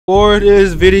Before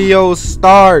this video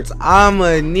starts,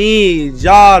 I'ma need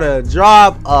y'all to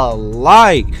drop a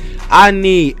like. I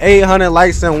need 800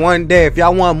 likes in one day. If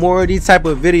y'all want more of these type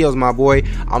of videos, my boy,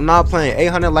 I'm not playing.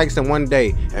 800 likes in one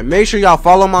day. And make sure y'all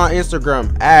follow my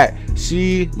Instagram at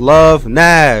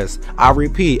SheLoveNaz. I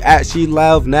repeat, at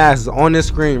SheLoveNaz is on the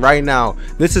screen right now.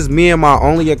 This is me and my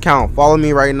only account. Follow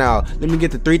me right now. Let me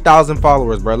get to 3,000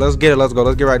 followers, bro. Let's get it. Let's go.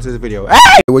 Let's get right to this video. Hey!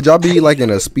 Would y'all be like in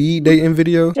a speed dating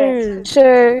video?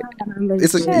 Sure.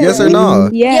 It's a yes or no?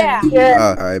 Yeah.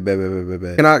 All right,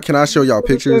 bet. Can I show y'all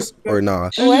pictures or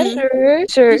nah? Sure.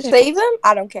 Save them?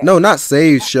 I don't care. No, not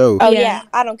save. Show. Oh yeah,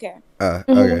 I don't care.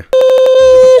 Okay.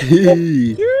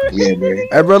 Yeah, man.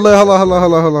 Hey, bro, look, hold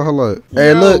on.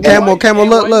 Hey, look, Camel,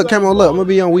 look, Camel, look. I'm gonna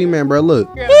be on Wee Man, bro. Look.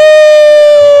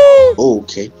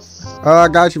 Okay. I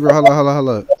got you, bro. Hold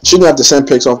on. She gonna have to send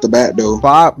pics off the bat though.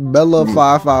 Bella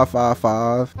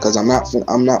 5555. Cause I'm not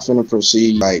finna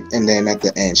proceed like, and then at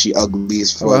the end she ugly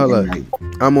as fuck. Hold on.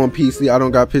 I'm on PC. I don't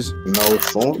got pictures. No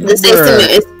phone.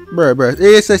 Bruh.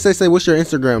 Hey, say. What's your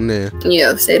Instagram name?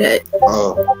 Yeah, say that.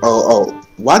 Oh.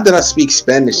 Why did I speak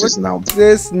Spanish just now?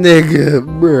 This nigga,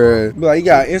 bruh. Like, you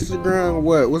got Instagram?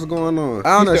 What's going on?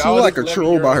 I don't know. She look like a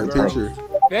troll by her picture.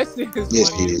 Yes, she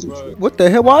is. What the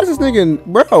hell? Why is this nigga,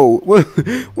 bro?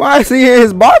 Why is he in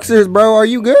his boxers, bro? Are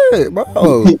you good,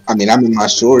 bro? I mean, I'm in my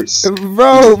shorts,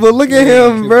 bro. But look at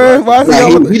him, bro. Why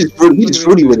is he just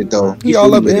fruity with it though? He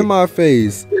all up in my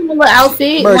face. What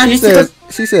outfit? Bro,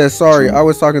 she said, sorry. I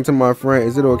was talking to my friend.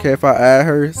 Is it okay if I add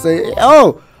her? Say,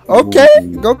 oh, okay.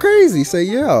 Go crazy. Say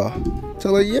yeah.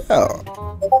 Tell her yeah.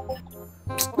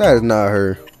 That is not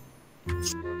her.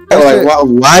 Like,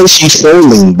 why is she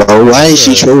trolling, bro? Why is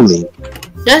she trolling?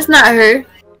 That's not her.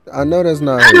 I know that's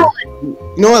not her.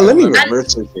 You know what? Let me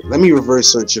reverse search it. Let me reverse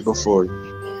search it before.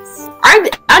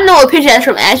 I know a picture that's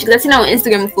from Ashley. That's seen on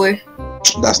Instagram before.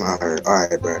 That's not her.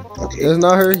 Alright, bro. Okay. That's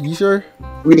not her? You sure?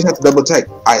 We just have to double check.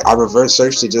 I reverse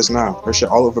searched it just now. Her shit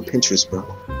all over Pinterest, bro.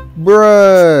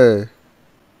 Bruh.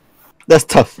 That's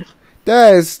tough.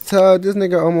 That is tough. This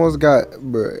nigga almost got,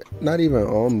 bruh. Not even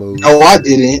almost. No, I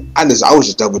didn't. I was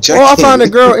just double checking. Oh, I found a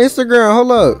girl Instagram.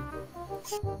 Hold up.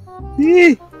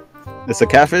 It's a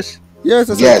catfish? Yes,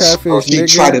 it's a catfish, bro, she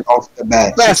nigga. tried it off the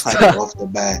bat.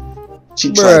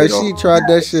 She tried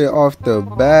that shit off the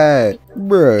bat.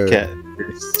 Bruh.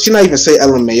 Catfish. She not even say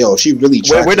LMAO. She really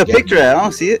tried. Where the picture at? I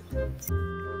don't see it.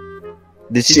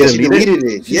 Did she deleted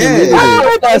it? Yeah.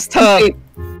 Oh, that's tough.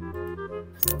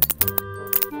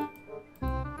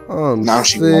 Now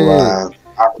she won't lie.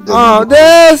 Oh,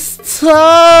 that's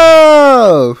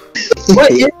tough.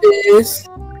 What is this?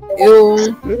 Ew.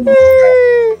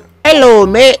 Hello,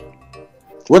 mate.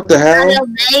 What the hell?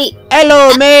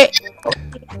 Hello, mate.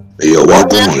 Hey, yo, what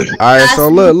going? Alright, so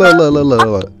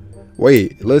look.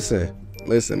 Wait, listen.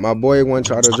 My boy want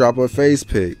to try to drop a face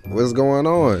pic. What's going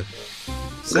on?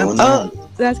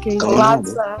 That's crazy.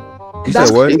 You said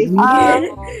what?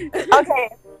 Okay.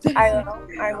 I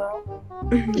will.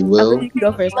 You will? You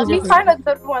go first. Let me find a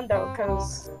good one though,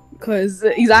 Cause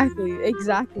exactly.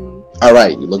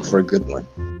 Alright, you look for a good one.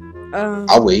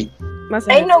 I'll wait.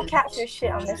 Ain't no catfish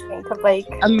shit on this thing, cause like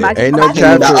ain't no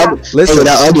catfish. Listen,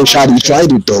 that other shawty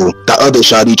tried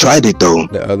it though.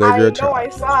 The other girl tried. I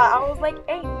saw it. I was like,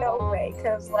 ain't no way,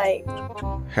 cause like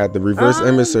had to reverse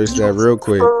image search that real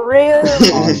quick. For real.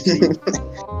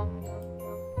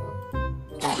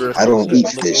 I don't eat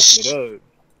fish.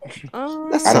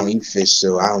 I don't eat fish,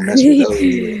 so I don't mess with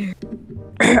those.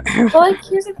 But like,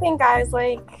 here's the thing, guys.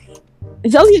 Like,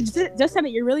 Josie just said that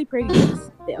you're really pretty.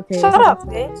 Okay. Shut up,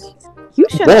 bitch. You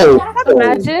shut up.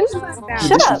 Imagine.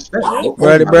 Shut up.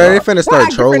 Bro, they finna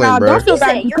start trolling, bro. Don't feel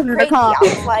bad. You're crazy.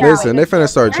 Listen, they finna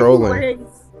start trolling.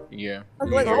 Yeah.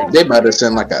 They about to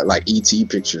send like ET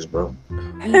pictures, bro.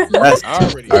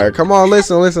 Alright, come on,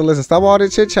 listen. Stop all the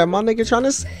chit chat. My nigga trying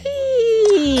to see.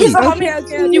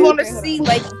 Okay. You want to see,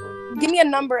 like, give me a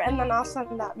number and then I'll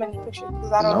send that many pictures.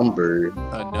 Cause I don't know.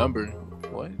 A number?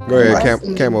 What? Go ahead,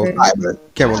 Camel,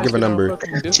 give a number.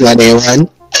 21.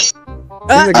 This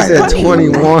nigga said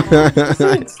 21.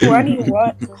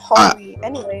 21. Holy.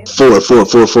 Anyway. Four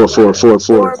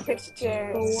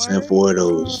pictures. Send 4 of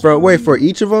those. Bro, wait, for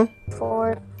each of them?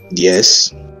 4.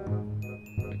 Yes.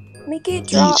 Make it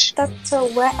drop. That's a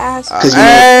wet ass. Cause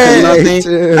I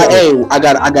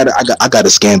gotta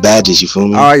scan badges. You feel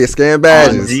me? Oh, you scan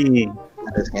badges. You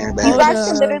guys can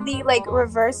literally like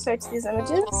reverse search these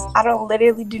images. I don't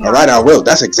literally do not. Alright, I will.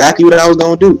 That's exactly what I was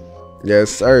gonna do. Yes,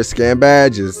 sir. Scan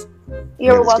badges.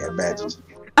 You're welcome.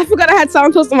 I forgot I had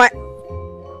sound tools on my.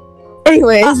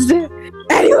 Anyways. Sound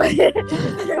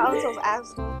tools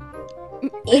ass.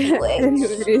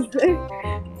 Anyways.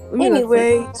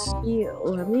 Anyways.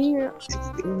 Let me.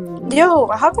 Yo,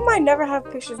 how come I never have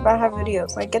pictures but I have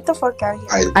videos? Like, get the fuck out of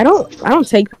here. I don't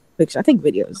take pictures. I take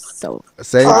videos. So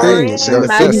same thing. Send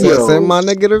my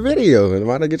nigga the video, and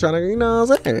my nigga trying to, you know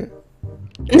what I'm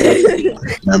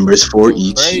saying? Numbers for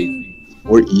each.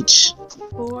 For each.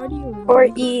 40. For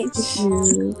each.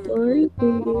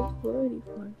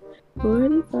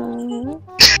 45.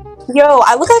 Yo,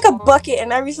 I look like a bucket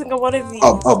in every single one of these.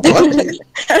 A bucket?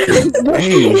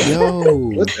 Hey, yo.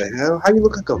 What the hell? How you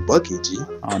look like a bucket, G?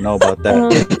 I don't know about that.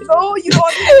 No, you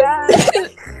don't do that.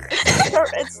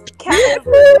 It's kind of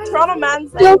Toronto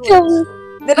man's language.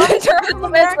 They don't Toronto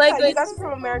man's language. You guys are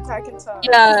from America, I can tell.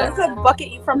 Yeah. If it's a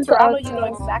bucket from Toronto, you know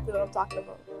exactly what I'm talking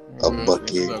about. A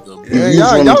bucket.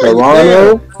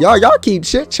 Yeah, y'all keep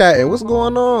chit chatting. What's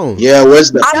going on? Yeah,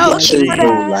 what's the I'm picture looking for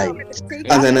though? that. Like,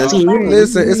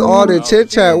 Listen, it's all the chit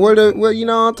chat. What you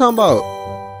know what I'm talking about?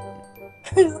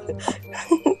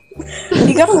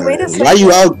 You gotta wait a second. Why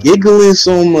you out giggling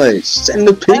so much? Send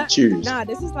the pictures. Nah,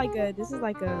 this is like a.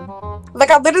 Like,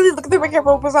 I literally look at the picture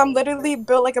because I'm literally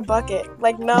built like a bucket.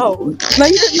 Like, no. No,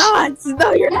 you're not.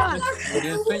 No, you're not.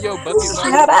 Send your bucket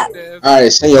Shut up.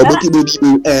 Alright, send your bucket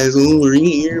baby ass over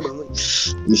here. Let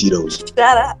me see those. Shut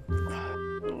up.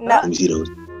 No. Let me see those.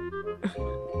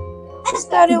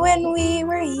 Started when we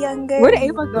were younger. Where did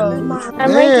Ava go? I'm right Man,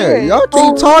 here. y'all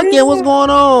keep talking. What's going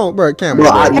on, bro? Can't. Bro,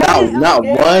 not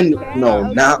one. No,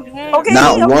 not Okay,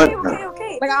 one.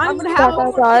 Okay. Like I'm gonna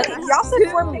Y'all have. said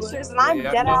 4 pictures and I'm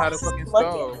dead ass looking.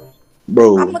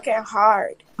 Bro, I'm looking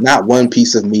hard. not one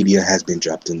piece of media has been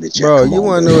dropped in the chat. Bro, Come you on,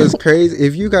 wanna bro. know what's crazy?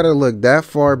 If you gotta look that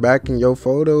far back in your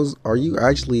photos, are you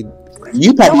actually?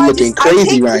 You probably looking I crazy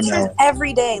take right pictures now.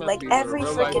 every day, like every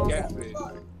freaking day.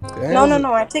 Damn,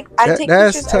 No. I take That's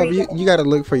pictures tough. every day. You gotta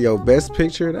look for your best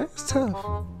picture. That's tough.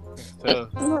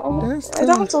 No, That's I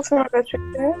don't tough. look for my picture.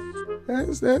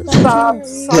 That's Stop.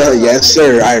 Yes,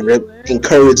 sir. I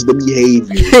encourage the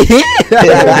behavior.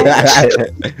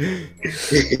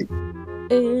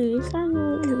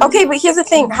 Okay, but here's the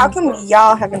thing. How come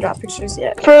y'all haven't dropped pictures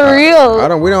yet? For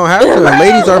real. We don't have to.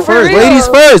 Ladies are first. real. Ladies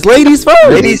first. Ladies first.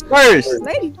 Ladies first.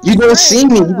 You gonna see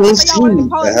me? You gonna see me?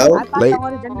 The hell?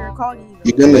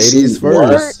 You gonna see Ladies me?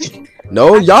 first.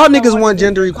 No, y'all niggas want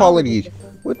gender equality.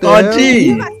 What the hell?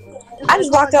 G. I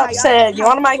just walked up and said, "You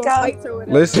want a mic up?"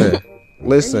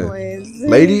 Listen.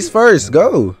 Ladies first.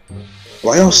 Go.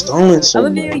 Why y'all stalling so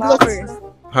Olivia, much? go first.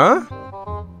 Huh?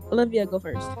 Olivia, go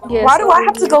first. Yes, Why do I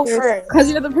have to go first? Because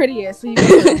you're the prettiest. So you go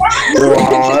first.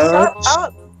 Shut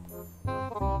up.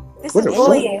 This What is the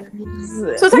bullying.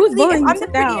 So Who's technically, bullying? if I'm the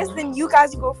Sit down. prettiest, then you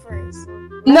guys go first.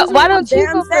 No, why don't you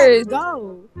go first?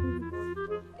 Go.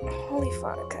 Holy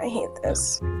fuck, I hate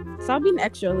this. Stop being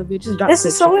extra, Olivia. Just drop This the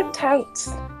is so intense.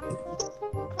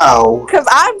 Ow. Cause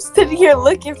I'm sitting here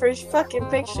looking for his fucking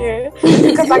picture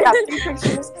because I got 3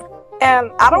 pictures, and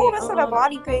I don't want to send a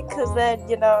body pic because then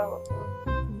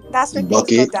that's where things go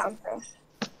Bucket. down.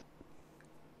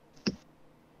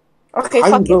 Okay, How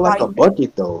you fuck it, built like a body pic.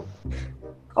 bucket though?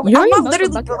 Okay, You I'm already not built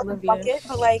literally a bucket, built like a Olivia. bucket,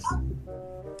 but like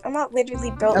I'm not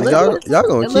literally built. Y'all, Like a bucket. y'all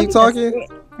gonna keep talking?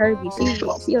 Kirby,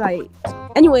 she like.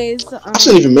 Anyways, I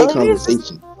shouldn't even make Olivia's-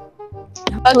 conversation.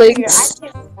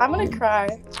 I'm gonna cry.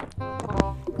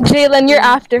 Jalen, you're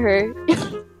after her.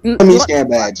 Let me scan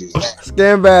badges.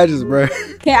 Scan badges, bro.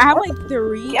 Okay, I have like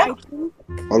 3. Yeah. I think.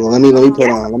 Hold on, let me put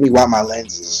on. Let me wipe my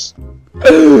lenses.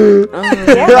 Okay.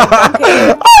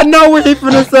 I know what he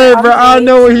finna say, bro. I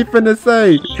know what he finna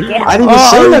say. I didn't even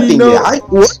say already nothing know. yet.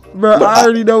 What? Bro, I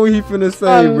already know what he finna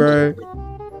say, bro.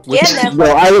 Yeah, Bro,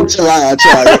 I will try.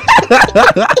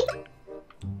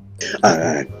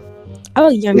 Alright. I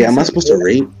look young. Wait, am I supposed to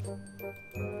rate?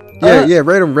 Yeah,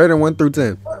 rate him 1 through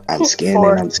 10. I'm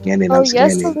scanning. Oh,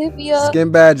 yes, Olivia.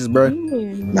 Skin badges, bro.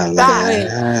 Nah, Wait,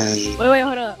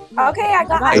 hold up. Okay, I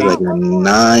got. it's like a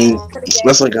 9.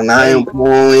 That's like a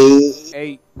 9.8.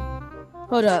 8.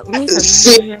 Hold up. Let me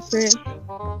see.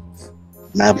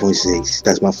 9.6.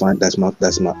 That's my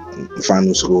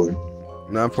final score.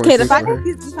 9.6. Okay, the fact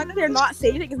that they're not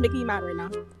saying it is making me mad right now.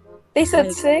 They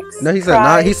said 6. No, he said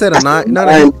 9. He said a 9. No,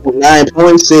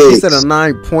 9.6. he said a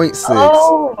 9.6.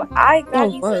 Oh, I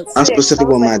got you. Said 6. I'm specific I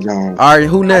was with my like, John. All right,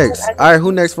 who next? All right,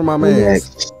 who next for my man?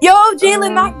 Next. Yo,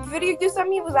 Jalen, that video you sent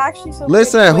me was actually so.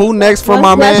 Listen, good. who Wait, next for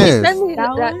my Yeah, she man? sent me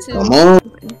that too. Come on.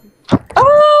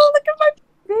 Oh, look at my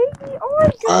baby. Oh my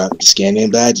god. Alright,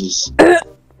 scanning badges.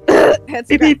 Heads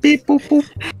Beep, beep, beep, boop, boop.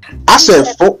 I said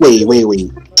 4.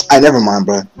 Wait. I never mind,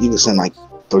 bro. You can send like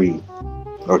 3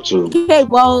 or 2. Okay,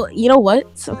 well, you know what?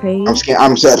 It's okay. I'm scared.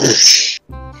 I'm sad.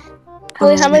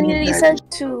 Wait, how many did you send?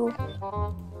 2.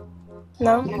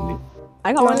 No.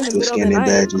 I got one in the middle of the Scanning night.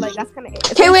 badges. Like that's kind of.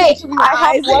 Okay, wait.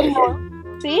 I have one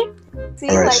more. See? See?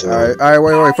 All right, Like, so All right,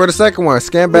 wait. For the second one,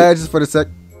 scan badges for the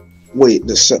second. wait,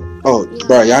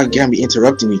 bro, y'all got me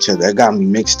interrupting each other. That got me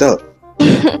mixed up.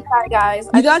 sorry, guys.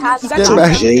 I just had Scan to-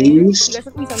 badges. James.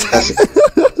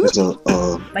 That's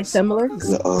Like similar.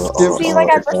 See, like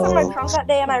I brushed on my crown that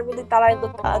day, and I really thought I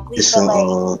looked ugly. it's But like,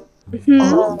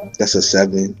 that's a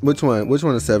 7. Which one? Which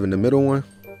one is 7? The middle one?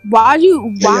 Why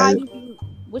you? Yeah.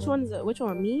 Which one is it? Which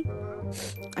one? Me?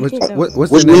 Which, can't tell. what's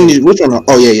Which the one? name? Which one?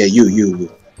 Oh yeah, you.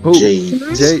 Who?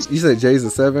 James. Jay. You said Jay's a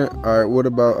 7. All right. What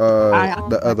about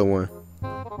the other one?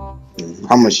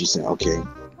 How much you said? Okay.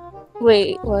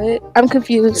 Wait, what? I'm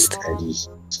confused. oh,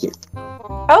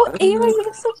 Ava, you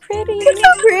look so pretty. You're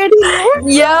so pretty.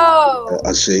 Yo.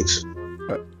 A 6.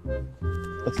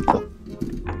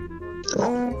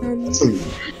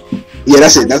 Yeah,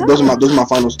 that's it. Those are my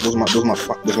finals. Those are my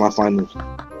finals.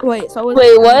 Wait, so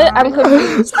Wait, what? I'm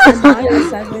confused. 9 and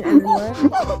 7 and then what?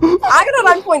 I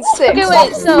got a 9.6. Okay,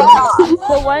 wait. So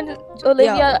the one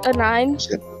Olivia a 9,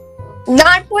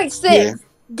 9.6. Yeah.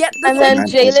 Get the and then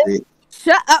Jalen.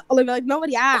 Shut up, Olivia. Like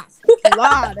nobody asked.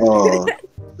 God.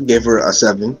 Gave her a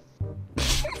 7.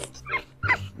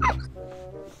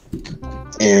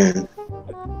 And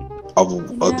other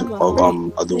one.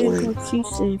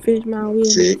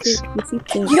 6.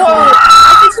 Yo.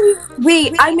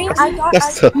 Wait, I got.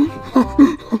 That's tough.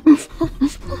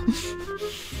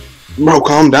 Bro,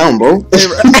 calm down, bro.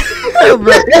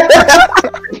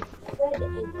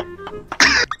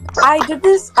 I did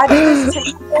this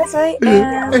last night,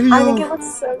 and I think it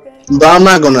looks so good. But I'm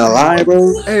not gonna lie,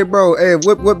 bro. Hey, bro. Hey,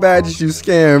 what badges you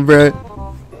scan, bro?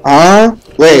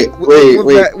 Wait.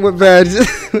 What badges?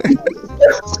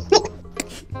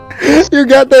 You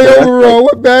got that overall.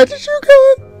 What badges you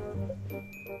got?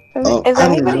 Is I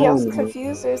don't anybody else know.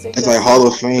 confused, or is it It's just like Hall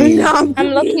of Fame. I'm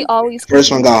lucky always. First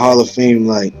one got Hall of Fame.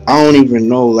 Like I don't even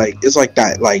know. Like it's like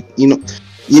that. Like you know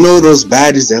those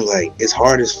badges that like it's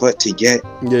hard as fuck to get.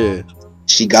 Yeah.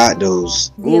 She got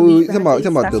those. Ooh, you talking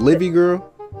about the Livy girl?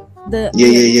 Yeah.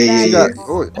 She got,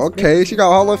 okay, she got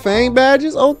Hall of Fame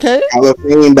badges. Okay. Hall of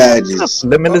Fame badges.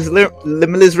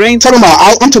 Limitless range. I'm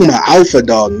talking about Alpha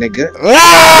Dog, nigga.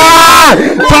 Ah!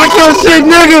 Talk your shit,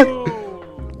 nigga.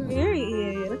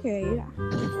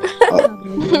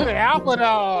 Alpha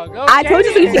dog. Okay. I told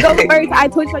you you should go first. I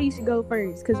told you should go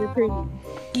first because you're pretty.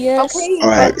 Yes. Okay. All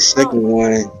right, second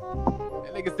one.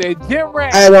 That nigga said gym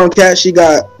rat. I don't catch. She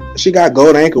got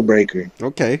gold ankle breaker.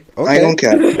 Okay. I ain't gonna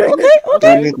catch. Okay. Gold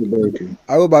ankle breaker.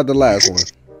 How about the last one?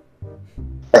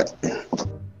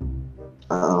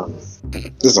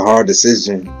 This is a hard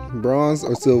decision. Bronze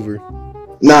or silver?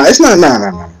 Nah, it's not.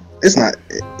 Nah. It's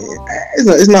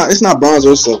not bronze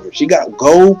or silver. She got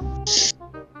gold,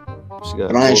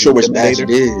 but I ain't sure which badge it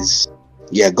is.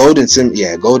 Yeah, gold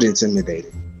intimidator. Gold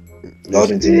intimidator.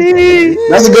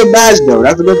 That's a good badge though.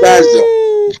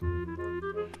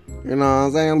 You know what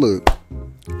I'm saying? Look,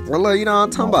 you know what I'm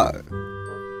talking about.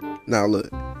 Now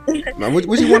look, now what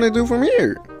you want to do from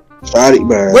here? Shawty,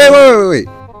 bro. Wait.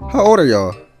 How old are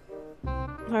y'all?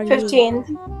 15.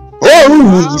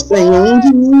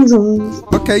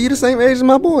 Okay, you the same age as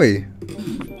my boy.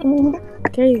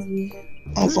 Crazy.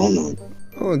 On phone number.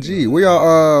 Oh gee, we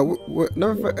are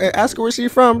ask her where she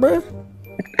from, bro.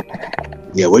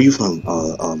 Yeah, where you from?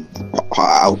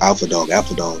 Alpha Dog.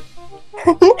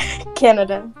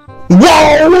 Canada. Wait.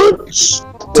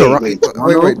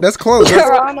 That's close.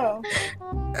 Toronto.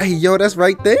 Hey, yo, that's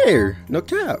right there. No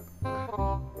cap.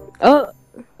 Oh,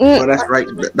 Oh, that's right.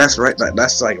 That's right.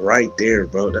 That's like right there,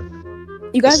 bro.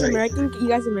 you guys It's like- American? You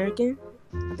guys American?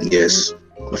 Yes,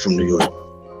 I'm from New York.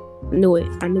 I knew it.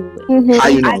 How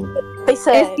you know? They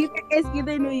said. It's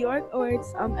either New York or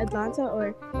it's Atlanta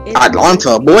or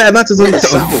Atlanta, boy. Atlanta's in the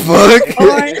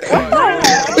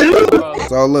Fuck.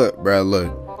 So look, bro,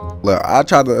 look. I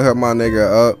tried to help my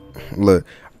nigga up. Look,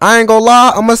 I ain't gonna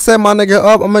lie. I'm gonna set my nigga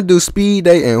up. I'm gonna do speed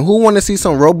dating. Who want to see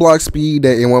some Roblox speed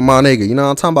dating with my nigga? You know what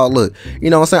I'm talking about? Look, you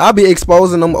know what I'm saying? I be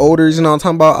exposing them odors. You know what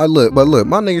I'm talking about? But look,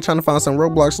 my nigga trying to find some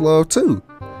Roblox love too.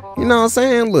 You know what I'm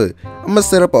saying? Look, I'm gonna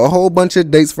set up a whole bunch of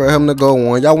dates for him to go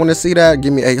on. Y'all want to see that?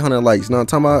 Give me 800 likes. You know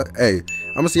what I'm talking about? Hey,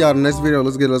 I'm gonna see y'all in the next video.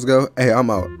 Let's go. Hey, I'm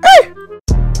out. Hey!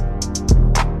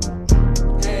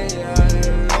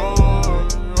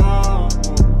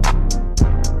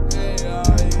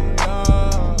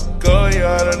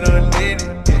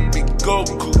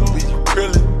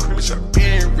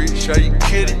 Are you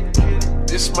kidding?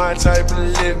 This my type of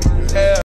living.